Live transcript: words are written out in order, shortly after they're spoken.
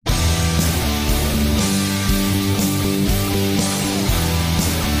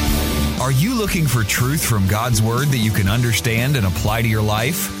Are you looking for truth from God's Word that you can understand and apply to your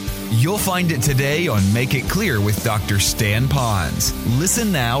life? You'll find it today on Make It Clear with Dr. Stan Ponz.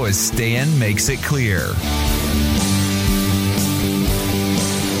 Listen now as Stan makes it clear.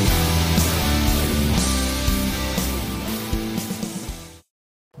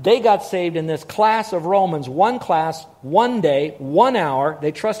 They got saved in this class of Romans, one class, one day, 1 hour.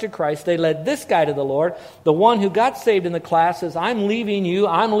 They trusted Christ. They led this guy to the Lord. The one who got saved in the class says, I'm leaving you,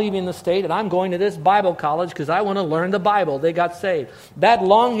 I'm leaving the state, and I'm going to this Bible college because I want to learn the Bible. They got saved. That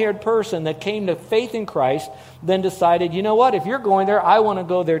long-haired person that came to faith in Christ then decided, you know what, if you're going there, I want to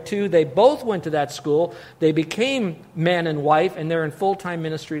go there too. They both went to that school. They became man and wife, and they're in full-time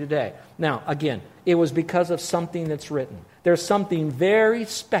ministry today. Now, again, it was because of something that's written. There's something very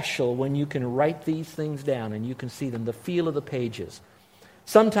special when you can write these things down and you can see them, the feel of the pages.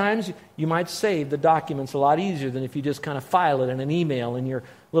 Sometimes you might save the documents a lot easier than if you just kind of file it in an email in your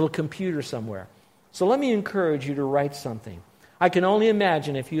little computer somewhere. So let me encourage you to write something. I can only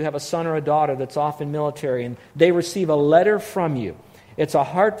imagine if you have a son or a daughter that's off in military and they receive a letter from you. It's a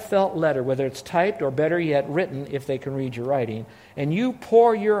heartfelt letter, whether it's typed or better yet written if they can read your writing. And you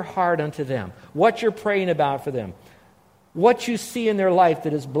pour your heart unto them, what you're praying about for them. What you see in their life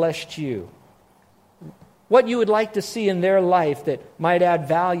that has blessed you. What you would like to see in their life that might add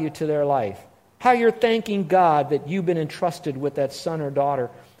value to their life. How you're thanking God that you've been entrusted with that son or daughter.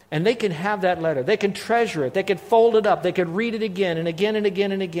 And they can have that letter. They can treasure it. They can fold it up. They could read it again and again and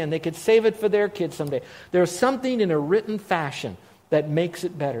again and again. They could save it for their kids someday. There's something in a written fashion that makes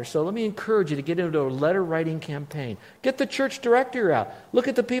it better. So let me encourage you to get into a letter-writing campaign. Get the church directory out. Look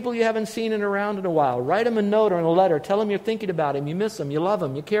at the people you haven't seen and around in a while. Write them a note or a letter. Tell them you're thinking about them, you miss them, you love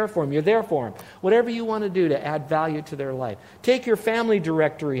them, you care for them, you're there for them. Whatever you want to do to add value to their life. Take your family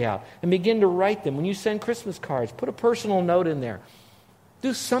directory out and begin to write them. When you send Christmas cards, put a personal note in there.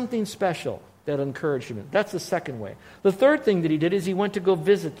 Do something special that'll encourage them. That's the second way. The third thing that he did is he went to go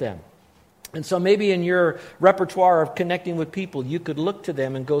visit them. And so maybe in your repertoire of connecting with people, you could look to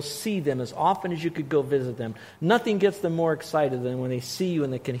them and go see them as often as you could go visit them. Nothing gets them more excited than when they see you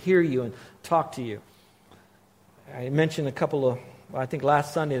and they can hear you and talk to you. I mentioned I think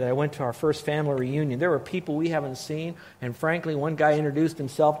last Sunday that I went to our first family reunion. There were people we haven't seen, and frankly, one guy introduced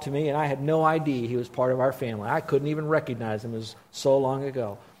himself to me, and I had no idea he was part of our family. I couldn't even recognize him. It was so long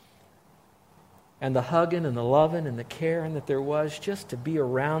ago. And the hugging and the loving and the caring that there was just to be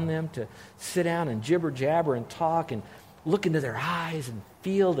around them, to sit down and jibber-jabber and talk and look into their eyes and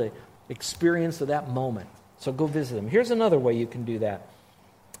feel the experience of that moment. So go visit them. Here's another way you can do that.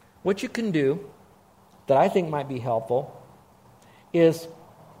 What you can do that I think might be helpful is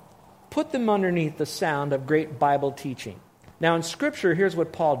put them underneath the sound of great Bible teaching. Now in Scripture, here's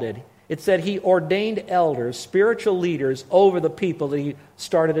what Paul did. It said he ordained elders, spiritual leaders, over the people that he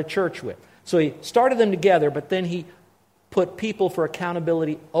started a church with. So he started them together, but then he put people for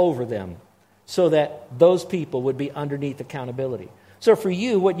accountability over them so that those people would be underneath accountability. So for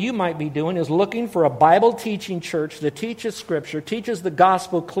you, what you might be doing is looking for a Bible-teaching church that teaches Scripture, teaches the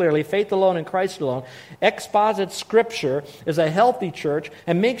gospel clearly, faith alone and Christ alone, exposits Scripture as a healthy church,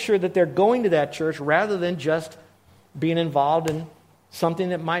 and make sure that they're going to that church rather than just being involved in something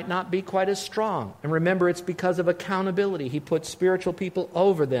that might not be quite as strong. And remember, it's because of accountability. He put spiritual people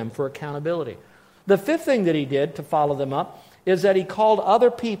over them for accountability. The fifth thing that he did to follow them up is that he called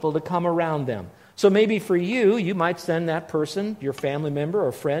other people to come around them. So maybe for you, you might send that person, your family member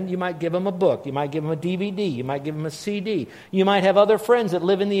or friend, you might give them a book, you might give them a DVD, you might give them a CD. You might have other friends that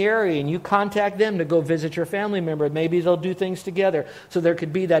live in the area and you contact them to go visit your family member. Maybe they'll do things together. So there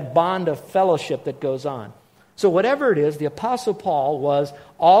could be that bond of fellowship that goes on. So whatever it is, the Apostle Paul was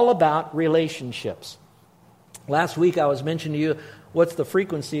all about relationships. Last week I was mentioning to you what's the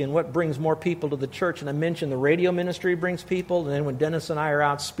frequency and what brings more people to the church. And I mentioned the radio ministry brings people. And then when Dennis and I are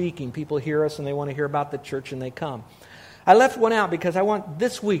out speaking, people hear us and they want to hear about the church and they come. I left one out because I want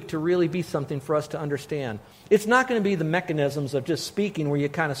this week to really be something for us to understand. It's not going to be the mechanisms of just speaking where you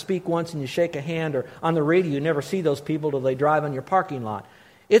kind of speak once and you shake a hand, or on the radio you never see those people till they drive on your parking lot.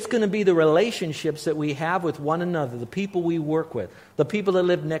 It's going to be the relationships that we have with one another, the people we work with, the people that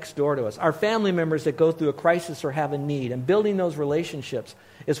live next door to us, our family members that go through a crisis or have a need. And building those relationships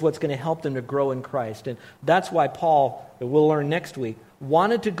is what's going to help them to grow in Christ. And that's why Paul, that we'll learn next week,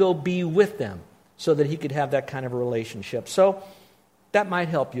 wanted to go be with them so that he could have that kind of a relationship. So that might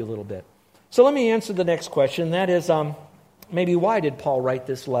help you a little bit. So let me answer the next question. That is, maybe why did Paul write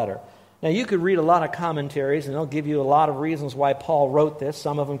this letter? Now, you could read a lot of commentaries, and they'll give you a lot of reasons why Paul wrote this.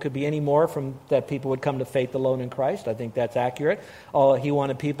 Some of them could be any more from that people would come to faith alone in Christ. I think that's accurate. He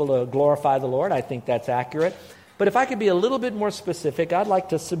wanted people to glorify the Lord. I think that's accurate. But if I could be a little bit more specific, I'd like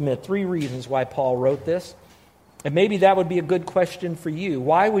to submit 3 reasons why Paul wrote this. And maybe that would be a good question for you.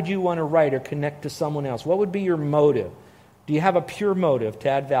 Why would you want to write or connect to someone else? What would be your motive? Do you have a pure motive to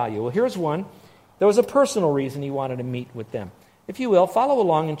add value? Well, here's one. There was a personal reason he wanted to meet with them. If you will, follow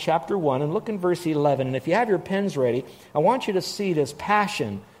along in chapter 1 and look in verse 11. And if you have your pens ready, I want you to see this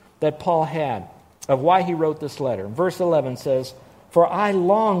passion that Paul had of why he wrote this letter. Verse 11 says, "For I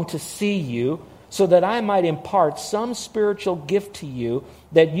long to see you, so that I might impart some spiritual gift to you,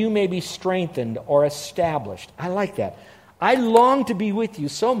 that you may be strengthened or established." I like that. I long to be with you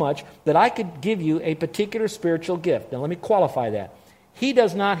so much that I could give you a particular spiritual gift. Now let me qualify that. He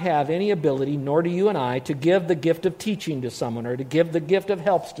does not have any ability, nor do you and I, to give the gift of teaching to someone, or to give the gift of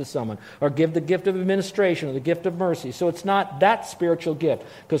helps to someone, or give the gift of administration, or the gift of mercy. So it's not that spiritual gift,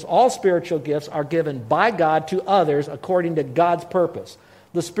 because all spiritual gifts are given by God to others according to God's purpose.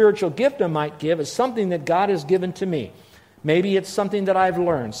 The spiritual gift I might give is something that God has given to me. Maybe it's something that I've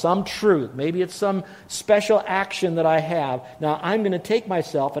learned, some truth. Maybe it's some special action that I have. Now I'm going to take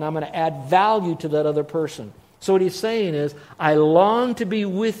myself and I'm going to add value to that other person. So what he's saying is, I long to be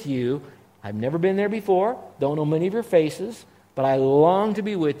with you. I've never been there before, don't know many of your faces, but I long to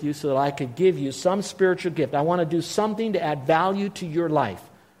be with you so that I could give you some spiritual gift. I want to do something to add value to your life.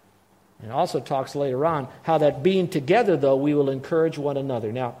 And it also talks later on how that being together, though, we will encourage one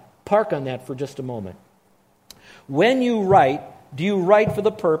another. Now, park on that for just a moment. When you write, do you write for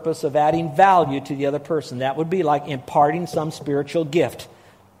the purpose of adding value to the other person? That would be like imparting some spiritual gift,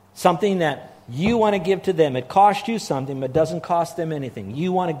 something that you want to give to them. It costs you something, but doesn't cost them anything.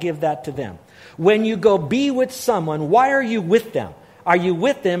 You want to give that to them. When you go be with someone, why are you with them? Are you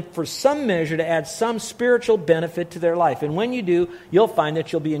with them for some measure to add some spiritual benefit to their life? And when you do, you'll find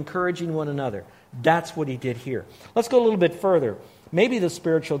that you'll be encouraging one another. That's what he did here. Let's go a little bit further. Maybe the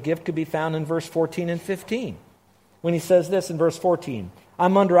spiritual gift could be found in verse 14 and 15. When he says this in verse 14,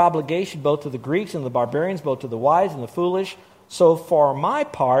 "I'm under obligation both to the Greeks and the barbarians, both to the wise and the foolish. So for my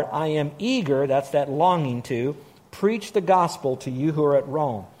part, I am eager," that's that longing to, "preach the gospel to you who are at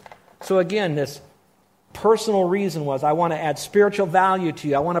Rome." So again, this personal reason was, I want to add spiritual value to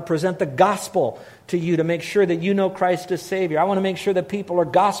you. I want to present the gospel to you to make sure that you know Christ as Savior. I want to make sure that people are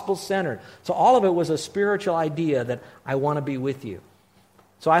gospel-centered. So all of it was a spiritual idea that I want to be with you.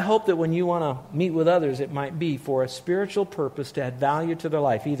 So I hope that when you want to meet with others, it might be for a spiritual purpose to add value to their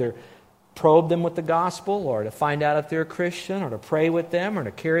life, either probe them with the gospel, or to find out if they're a Christian, or to pray with them, or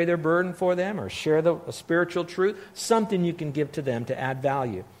to carry their burden for them, or share a spiritual truth, something you can give to them to add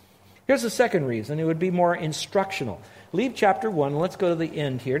value. Here's the second reason. It would be more instructional. Leave chapter 1, and let's go to the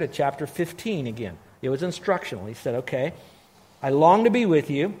end here, to chapter 15 again. It was instructional. He said, okay, I long to be with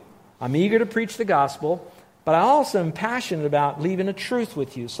you. I'm eager to preach the gospel, but I also am passionate about leaving a truth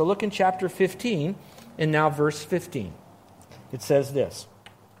with you. So look in chapter 15, and now verse 15. It says this,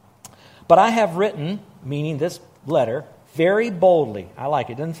 "But I have written," meaning this letter, "very boldly." I like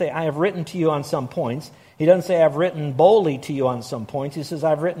it. It doesn't say, "I have written to you on some points." He doesn't say, "I've written boldly to you on some points." He says,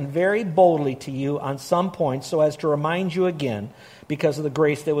 "I've written very boldly to you on some points so as to remind you again because of the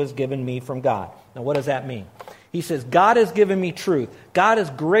grace that was given me from God." Now, what does that mean? He says, God has given me truth. God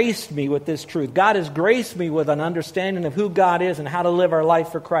has graced me with this truth. God has graced me with an understanding of who God is and how to live our life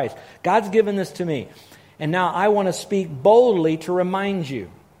for Christ. God's given this to me. And now I want to speak boldly to remind you.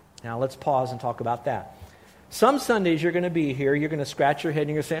 Now, let's pause and talk about that. Some Sundays you're going to be here, you're going to scratch your head and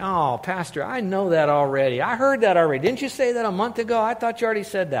you're going to say, "Oh, Pastor, I know that already. I heard that already. Didn't you say that a month ago? I thought you already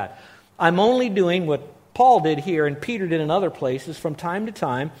said that." I'm only doing what Paul did here and Peter did in other places. From time to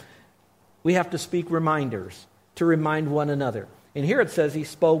time, we have to speak reminders to remind one another. And here it says he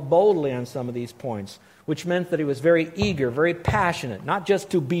spoke boldly on some of these points, which meant that he was very eager, very passionate, not just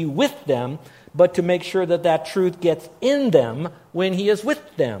to be with them, but to make sure that that truth gets in them when he is with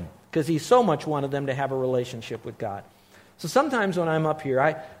them, because he so much wanted them to have a relationship with God. So sometimes when I'm up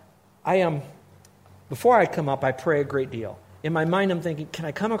here, before I come up, I pray a great deal. In my mind, I'm thinking, can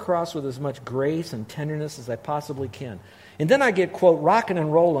I come across with as much grace and tenderness as I possibly can? And then I get, quote, rocking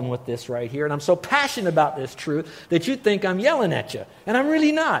and rolling with this right here, and I'm so passionate about this truth that you think I'm yelling at you. And I'm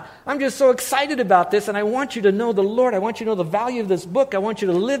really not. I'm just so excited about this, and I want you to know the Lord. I want you to know the value of this book. I want you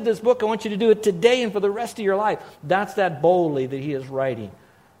to live this book. I want you to do it today and for the rest of your life. That's that boldly that he is writing,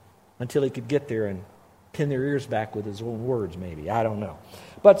 until he could get there and pin their ears back with his own words, maybe. I don't know.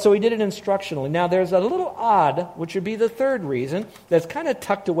 But so he did it instructionally. Now there's a little odd, which would be the third reason, that's kind of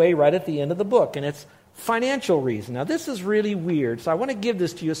tucked away right at the end of the book, and it's financial reason. Now this is really weird, so I want to give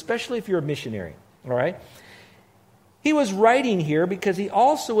this to you, especially if you're a missionary. All right? He was writing here because he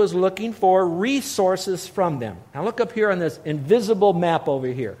also was looking for resources from them. Now look up here on this invisible map over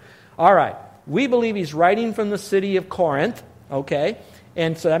here. All right. We believe he's writing from the city of Corinth, okay?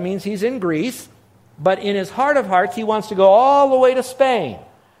 And so that means he's in Greece. But in his heart of hearts, he wants to go all the way to Spain.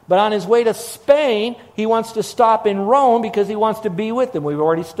 But on his way to Spain, he wants to stop in Rome because he wants to be with them. We've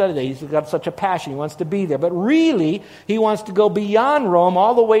already studied that. He's got such a passion. He wants to be there. But really, he wants to go beyond Rome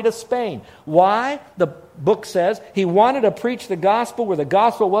all the way to Spain. Why? The book says he wanted to preach the gospel where the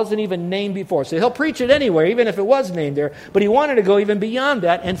gospel wasn't even named before. So he'll preach it anywhere, even if it was named there. But he wanted to go even beyond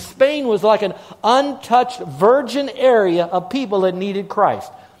that. And Spain was like an untouched virgin area of people that needed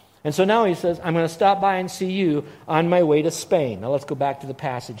Christ. And so now he says, I'm going to stop by and see you on my way to Spain. Now let's go back to the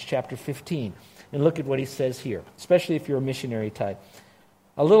passage, chapter 15, and look at what he says here, especially if you're a missionary type.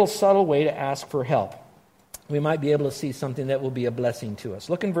 A little subtle way to ask for help. We might be able to see something that will be a blessing to us.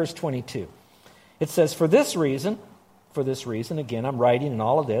 Look in verse 22. It says, for this reason, again, I'm writing in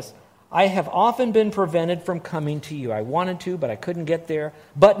all of this, I have often been prevented from coming to you. I wanted to, but I couldn't get there.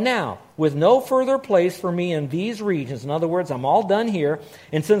 But now, with no further place for me in these regions, in other words, I'm all done here,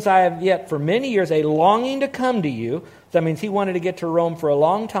 and since I have yet for many years a longing to come to you, that means he wanted to get to Rome for a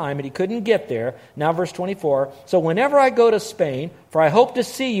long time, and he couldn't get there. Now verse 24, so whenever I go to Spain, for I hope to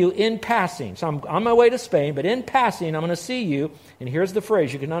see you in passing. So I'm on my way to Spain, but in passing, I'm going to see you, and here's the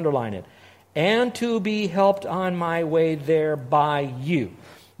phrase, you can underline it, and to be helped on my way there by you.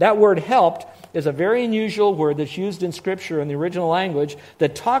 That word helped is a very unusual word that's used in Scripture in the original language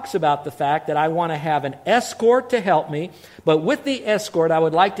that talks about the fact that I want to have an escort to help me, but with the escort I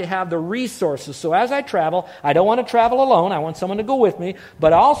would like to have the resources. So as I travel, I don't want to travel alone. I want someone to go with me,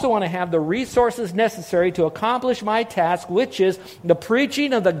 but I also want to have the resources necessary to accomplish my task, which is the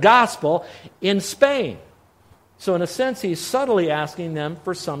preaching of the gospel in Spain. So in a sense, he's subtly asking them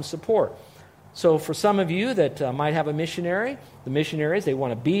for some support. So for some of you that might have a missionary, the missionaries, they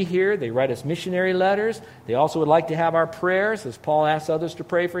want to be here. They write us missionary letters. They also would like to have our prayers, as Paul asks others to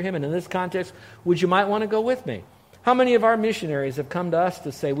pray for him. And in this context, you might want to go with me? How many of our missionaries have come to us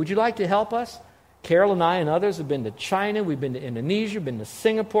to say, would you like to help us? Carol and I and others have been to China. We've been to Indonesia. Been to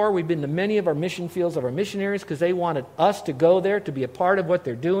Singapore. We've been to many of our mission fields of our missionaries because they wanted us to go there, to be a part of what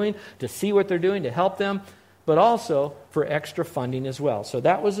they're doing, to see what they're doing, to help them, but also for extra funding as well. So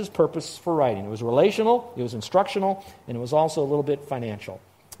that was his purpose for writing. It was relational, it was instructional, and it was also a little bit financial.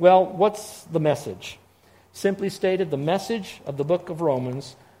 Well, what's the message? Simply stated, the message of the book of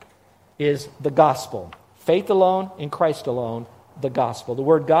Romans is the gospel. Faith alone, in Christ alone, the gospel. The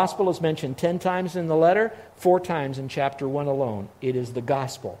word gospel is mentioned 10 times in the letter, 4 times in chapter 1 alone. It is the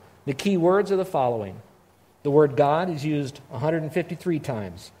gospel. The key words are the following. The word God is used 153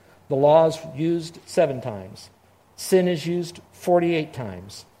 times. The law is used 7 times. Sin is used 48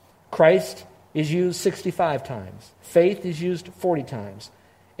 times. Christ is used 65 times. Faith is used 40 times.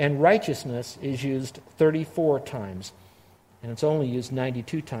 And righteousness is used 34 times. And it's only used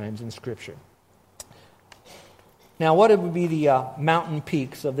 92 times in Scripture. Now, what would be the mountain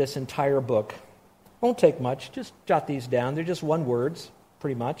peaks of this entire book? Won't take much. Just jot these down. They're just one words,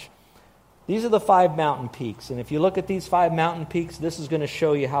 pretty much. These are the 5 mountain peaks. And if you look at these 5 mountain peaks, this is going to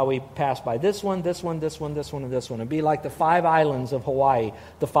show you how we pass by this one, this one, this one, this one, and this one. It'd be like the 5 islands of Hawaii,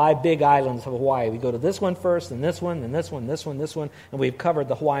 the 5 big islands of Hawaii. We go to this one first, and this one, and this one, this one, this one, and we've covered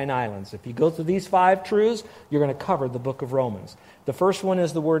the Hawaiian Islands. If you go through these 5 truths, you're going to cover the book of Romans. The first one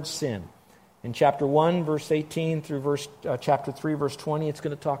is the word sin. In chapter 1, verse 18 through chapter 3, verse 20, it's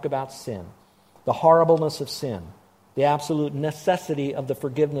going to talk about sin. The horribleness of sin. The absolute necessity of the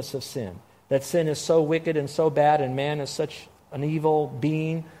forgiveness of sin. That sin is so wicked and so bad, and man is such an evil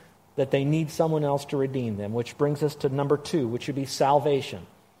being that they need someone else to redeem them, which brings us to number 2, which would be salvation.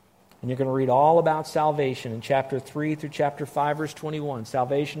 And you're going to read all about salvation in chapter 3 through chapter 5, verse 21.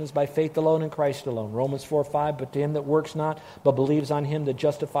 Salvation is by faith alone in Christ alone. Romans 4:5, but to him that works not, but believes on him that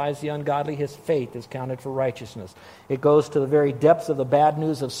justifies the ungodly, his faith is counted for righteousness. It goes to the very depths of the bad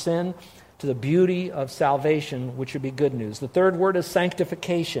news of sin, to the beauty of salvation, which would be good news. The third word is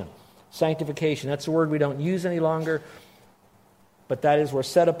sanctification. Sanctification, that's a word we don't use any longer, but that is we're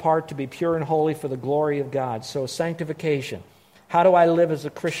set apart to be pure and holy for the glory of God. So sanctification. How do I live as a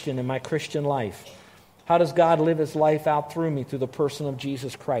Christian in my Christian life? How does God live his life out through me through the person of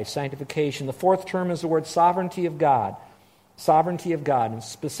Jesus Christ? Sanctification. The fourth term is the word sovereignty of God. Sovereignty of God. And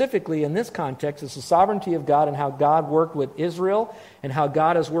specifically in this context, it's the sovereignty of God and how God worked with Israel and how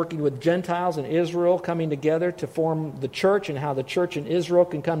God is working with Gentiles and Israel coming together to form the church and how the church and Israel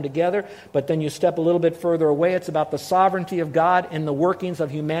can come together. But then you step a little bit further away. It's about the sovereignty of God and the workings of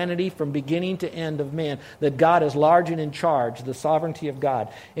humanity from beginning to end of man. That God is large and in charge. The sovereignty of God.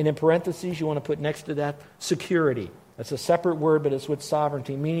 And in parentheses, you want to put next to that security. That's a separate word, but it's with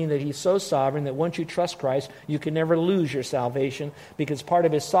sovereignty, meaning that He's so sovereign that once you trust Christ, you can never lose your salvation, because part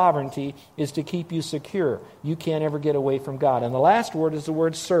of His sovereignty is to keep you secure. You can't ever get away from God. And the last word is the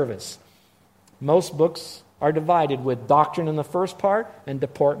word service. Most books are divided with doctrine in the first part and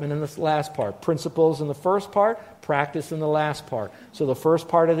deportment in the last part. Principles in the first part, practice in the last part. So the first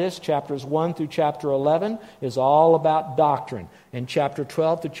part of this, chapters 1 through chapter 11, is all about doctrine. In chapter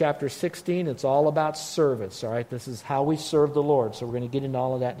 12 to chapter 16, it's all about service. All right, this is how we serve the Lord. So we're going to get into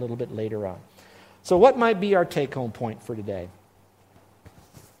all of that a little bit later on. So what might be our take-home point for today?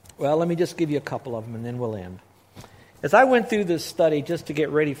 Well, let me just give you a couple of them and then we'll end. As I went through this study just to get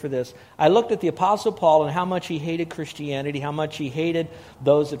ready for this, I looked at the Apostle Paul and how much he hated Christianity, how much he hated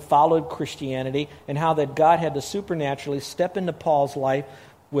those that followed Christianity, and how that God had to supernaturally step into Paul's life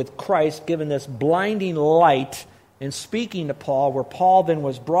with Christ, giving this blinding light and speaking to Paul, where Paul then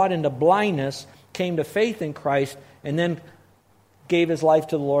was brought into blindness, came to faith in Christ, and then gave his life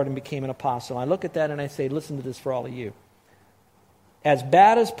to the Lord and became an apostle. I look at that and I say, listen to this for all of you. As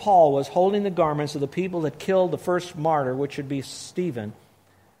bad as Paul was holding the garments of the people that killed the first martyr, which would be Stephen,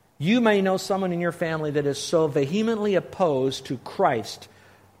 you may know someone in your family that is so vehemently opposed to Christ,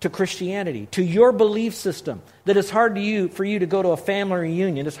 to Christianity, to your belief system, that it's hard for you to go to a family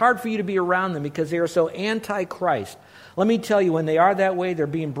reunion. It's hard for you to be around them because they are so anti-Christ. Let me tell you, when they are that way, they're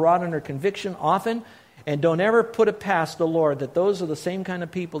being brought under conviction often. And don't ever put it past the Lord that those are the same kind of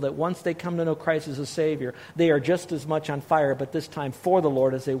people that once they come to know Christ as a Savior, they are just as much on fire, but this time for the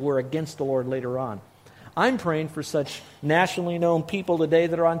Lord as they were against the Lord later on. I'm praying for such nationally known people today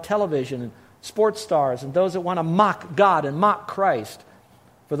that are on television, and sports stars, and those that want to mock God and mock Christ.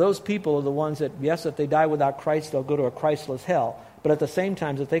 For those people are the ones that, yes, if they die without Christ, they'll go to a Christless hell. But at the same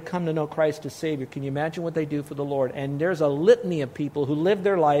time, if they come to know Christ as Savior, can you imagine what they do for the Lord? And there's a litany of people who lived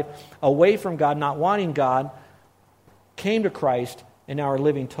their life away from God, not wanting God, came to Christ, and now are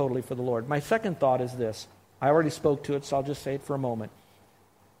living totally for the Lord. My second thought is this. I already spoke to it, so I'll just say it for a moment.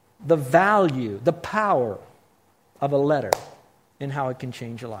 The value, the power of a letter and how it can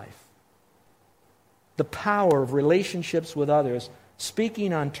change a life. The power of relationships with others,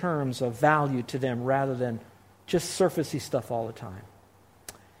 speaking on terms of value to them rather than just surfacey stuff all the time.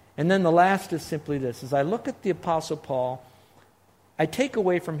 And then the last is simply this. As I look at the Apostle Paul, I take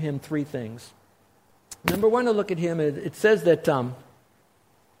away from him three things. Number one, I look at him, it says that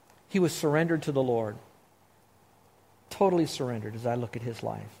he was surrendered to the Lord. Totally surrendered as I look at his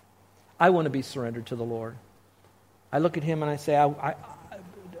life. I want to be surrendered to the Lord. I look at him and I say,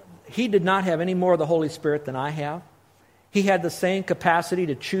 he did not have any more of the Holy Spirit than I have. He had the same capacity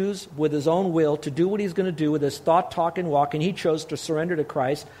to choose with his own will to do what he's going to do with his thought, talk, and walk, and he chose to surrender to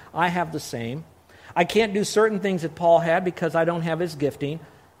Christ. I have the same. I can't do certain things that Paul had because I don't have his gifting.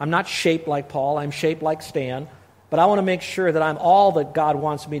 I'm not shaped like Paul. I'm shaped like Stan. But I want to make sure that I'm all that God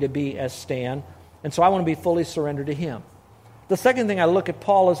wants me to be as Stan. And so I want to be fully surrendered to him. The second thing I look at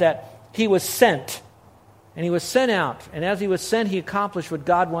Paul is that he was sent. And he was sent out. And as he was sent, he accomplished what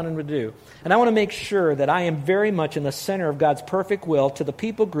God wanted him to do. And I want to make sure that I am very much in the center of God's perfect will to the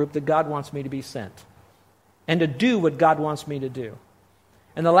people group that God wants me to be sent. And to do what God wants me to do.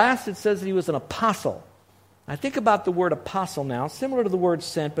 And the last, it says that he was an apostle. I think about the word apostle now, similar to the word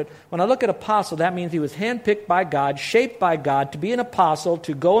sent, but when I look at apostle, that means he was handpicked by God, shaped by God to be an apostle,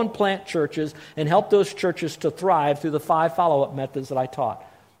 to go and plant churches and help those churches to thrive through the 5 follow-up methods that I taught.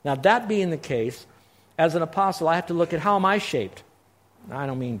 Now, that being the case, as an apostle, I have to look at how am I shaped. I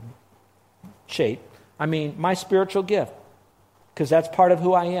don't mean shape. I mean my spiritual gift, because that's part of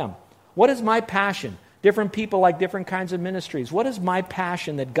who I am. What is my passion? Different people like different kinds of ministries. What is my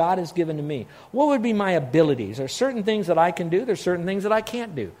passion that God has given to me? What would be my abilities? There are certain things that I can do. There are certain things that I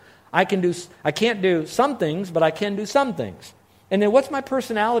can't do. I can't do some things, but I can do some things. And then what's my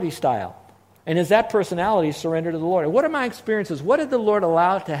personality style? And is that personality surrendered to the Lord? And what are my experiences? What did the Lord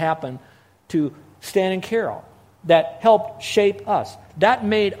allow to happen to Stan and Carol that helped shape us? That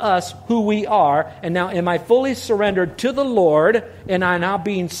made us who we are. And now am I fully surrendered to the Lord, and I'm now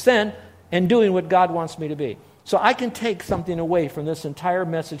being sent and doing what God wants me to be? So I can take something away from this entire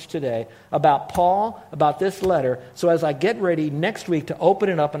message today about Paul, about this letter. So as I get ready next week to open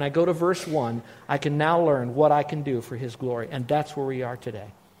it up and I go to verse 1, I can now learn what I can do for his glory. And that's where we are today.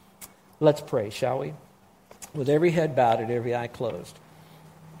 Let's pray, shall we? With every head bowed and every eye closed.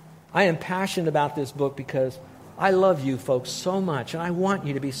 I am passionate about this book because I love you folks so much, and I want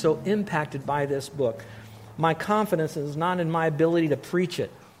you to be so impacted by this book. My confidence is not in my ability to preach it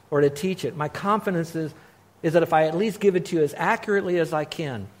or to teach it. My confidence is that if I at least give it to you as accurately as I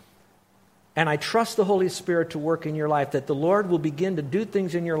can, and I trust the Holy Spirit to work in your life, that the Lord will begin to do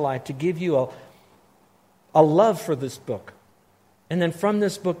things in your life to give you a love for this book. And then from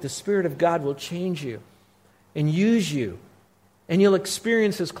this book, the Spirit of God will change you and use you. And you'll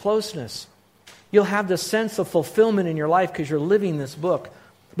experience His closeness. You'll have the sense of fulfillment in your life because you're living this book.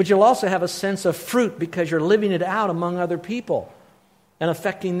 But you'll also have a sense of fruit because you're living it out among other people and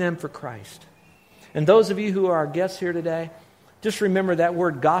affecting them for Christ. And those of you who are our guests here today, just remember that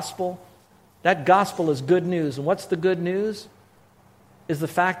word gospel. That gospel is good news. And what's the good news? Is the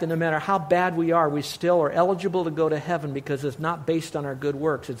fact that no matter how bad we are, we still are eligible to go to heaven because it's not based on our good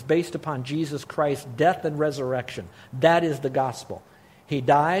works. It's based upon Jesus Christ's death and resurrection. That is the gospel. He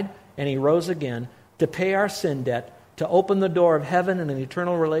died and He rose again to pay our sin debt, to open the door of heaven and an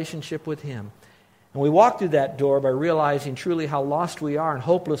eternal relationship with Him. And we walk through that door by realizing truly how lost we are and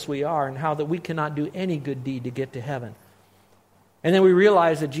hopeless we are and how that we cannot do any good deed to get to heaven. And then we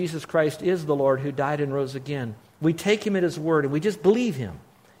realize that Jesus Christ is the Lord who died and rose again. We take Him at His word and we just believe Him.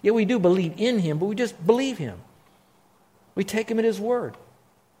 Yeah, we do believe in Him, but we just believe Him. We take Him at His word.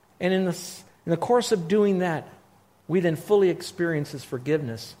 And in the course of doing that, we then fully experience His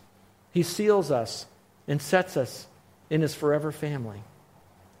forgiveness. He seals us and sets us in His forever family.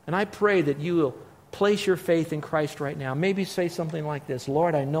 And I pray that you will place your faith in Christ right now. Maybe say something like this: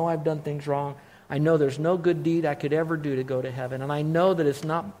 Lord, I know I've done things wrong. I know there's no good deed I could ever do to go to heaven. And I know that it's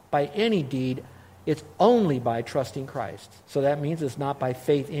not by any deed, it's only by trusting Christ. So that means it's not by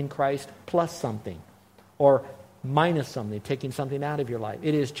faith in Christ plus something or minus something, taking something out of your life.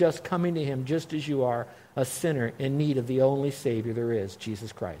 It is just coming to Him just as you are, a sinner in need of the only Savior there is,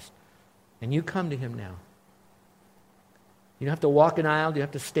 Jesus Christ. And you come to Him now. You don't have to walk an aisle. You don't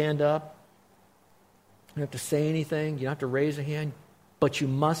have to stand up. You don't have to say anything. You don't have to raise a hand. But you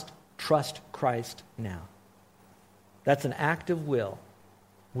must trust Christ now. That's an act of will.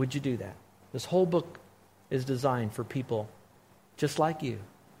 Would you do that? This whole book is designed for people just like you,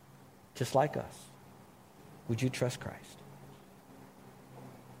 just like us. Would you trust Christ?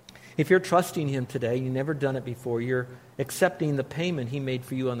 If you're trusting Him today, you've never done it before, you're accepting the payment He made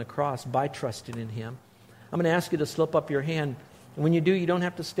for you on the cross by trusting in Him. I'm going to ask you to slip up your hand. And when you do, you don't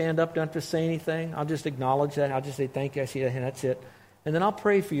have to stand up, don't have to say anything. I'll just acknowledge that. I'll just say, thank you, I see that hand, that's it. And then I'll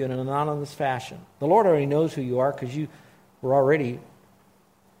pray for you in an anonymous fashion. The Lord already knows who you are because you were already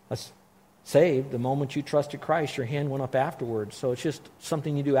saved. The moment you trusted Christ, your hand went up afterwards. So it's just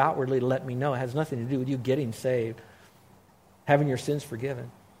something you do outwardly to let me know. It has nothing to do with you getting saved, having your sins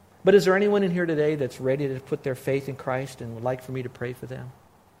forgiven. But is there anyone in here today that's ready to put their faith in Christ and would like for me to pray for them?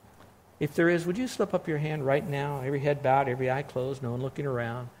 If there is, would you slip up your hand right now? Every head bowed, every eye closed, no one looking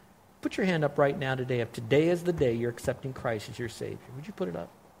around. Put your hand up right now today. If today is the day you're accepting Christ as your Savior, would you put it up?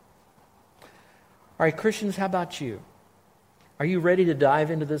 All right, Christians, how about you? Are you ready to dive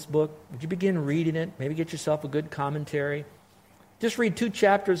into this book? Would you begin reading it? Maybe get yourself a good commentary. Just read 2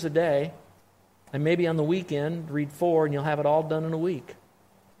 chapters a day, and maybe on the weekend, read 4, and you'll have it all done in a week.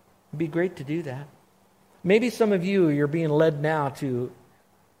 It'd be great to do that. Maybe some of you're being led now to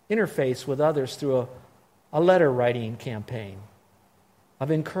interface with others through a letter writing campaign of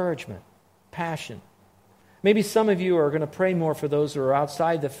encouragement, passion. Maybe some of you are going to pray more for those who are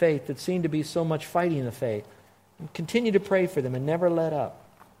outside the faith that seem to be so much fighting the faith. And continue to pray for them and never let up.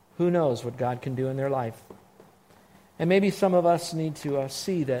 Who knows what God can do in their life? And maybe some of us need to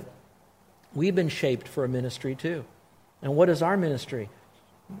see that we've been shaped for a ministry too. And what is our ministry?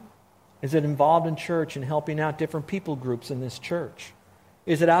 Is it involved in church and helping out different people groups in this church?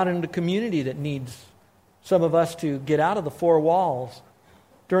 Is it out in the community that needs some of us to get out of the 4 walls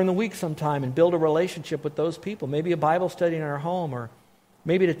during the week sometime and build a relationship with those people? Maybe a Bible study in our home, or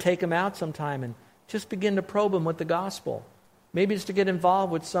maybe to take them out sometime and just begin to probe them with the gospel. Maybe it's to get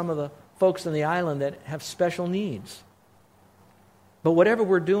involved with some of the folks on the island that have special needs. But whatever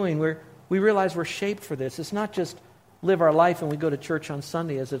we're doing, we realize we're shaped for this. It's not just live our life and we go to church on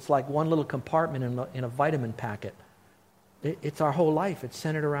Sunday as it's like one little compartment in a vitamin packet. It's our whole life. It's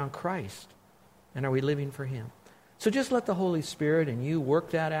centered around Christ. And are we living for Him? So just let the Holy Spirit and you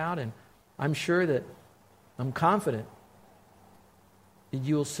work that out, and I'm confident that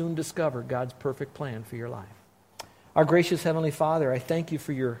you will soon discover God's perfect plan for your life. Our gracious Heavenly Father, I thank You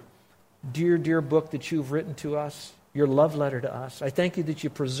for Your dear, dear book that You've written to us, Your love letter to us. I thank You that You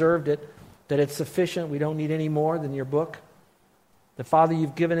preserved it, that it's sufficient. We don't need any more than Your book. That, Father,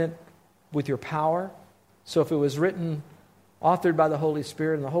 You've given it with Your power. So if it was written, authored by the Holy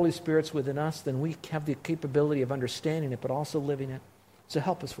Spirit, and the Holy Spirit's within us, then we have the capability of understanding it, but also living it. So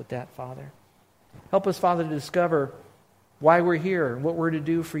help us with that, Father. Help us, Father, to discover why we're here and what we're to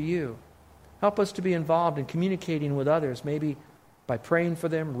do for You. Help us to be involved in communicating with others, maybe by praying for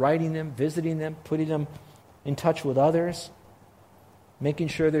them, writing them, visiting them, putting them in touch with others, making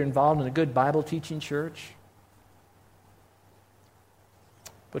sure they're involved in a good Bible teaching church,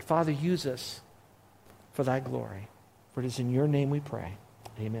 But Father, use us for thy glory. For it is in your name we pray.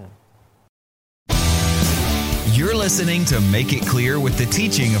 Amen. You're listening to Make It Clear with the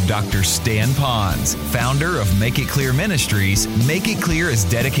teaching of Dr. Stan Ponz, founder of Make It Clear Ministries. Make It Clear is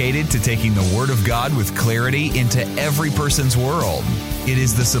dedicated to taking the Word of God with clarity into every person's world. It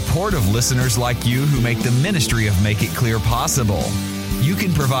is the support of listeners like you who make the ministry of Make It Clear possible. You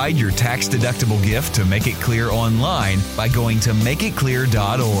can provide your tax-deductible gift to Make It Clear online by going to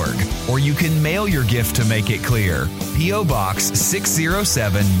makeitclear.org, or you can mail your gift to Make It Clear, P.O. Box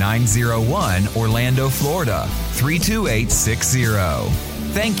 607901, Orlando, Florida 32860.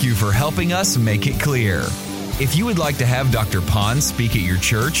 Thank you for helping us make it clear. If you would like to have Dr. Ponz speak at your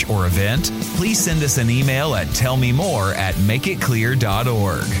church or event, please send us an email at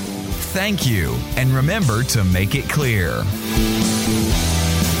tellmemore@makeitclear.org. Thank you, and remember to make it clear.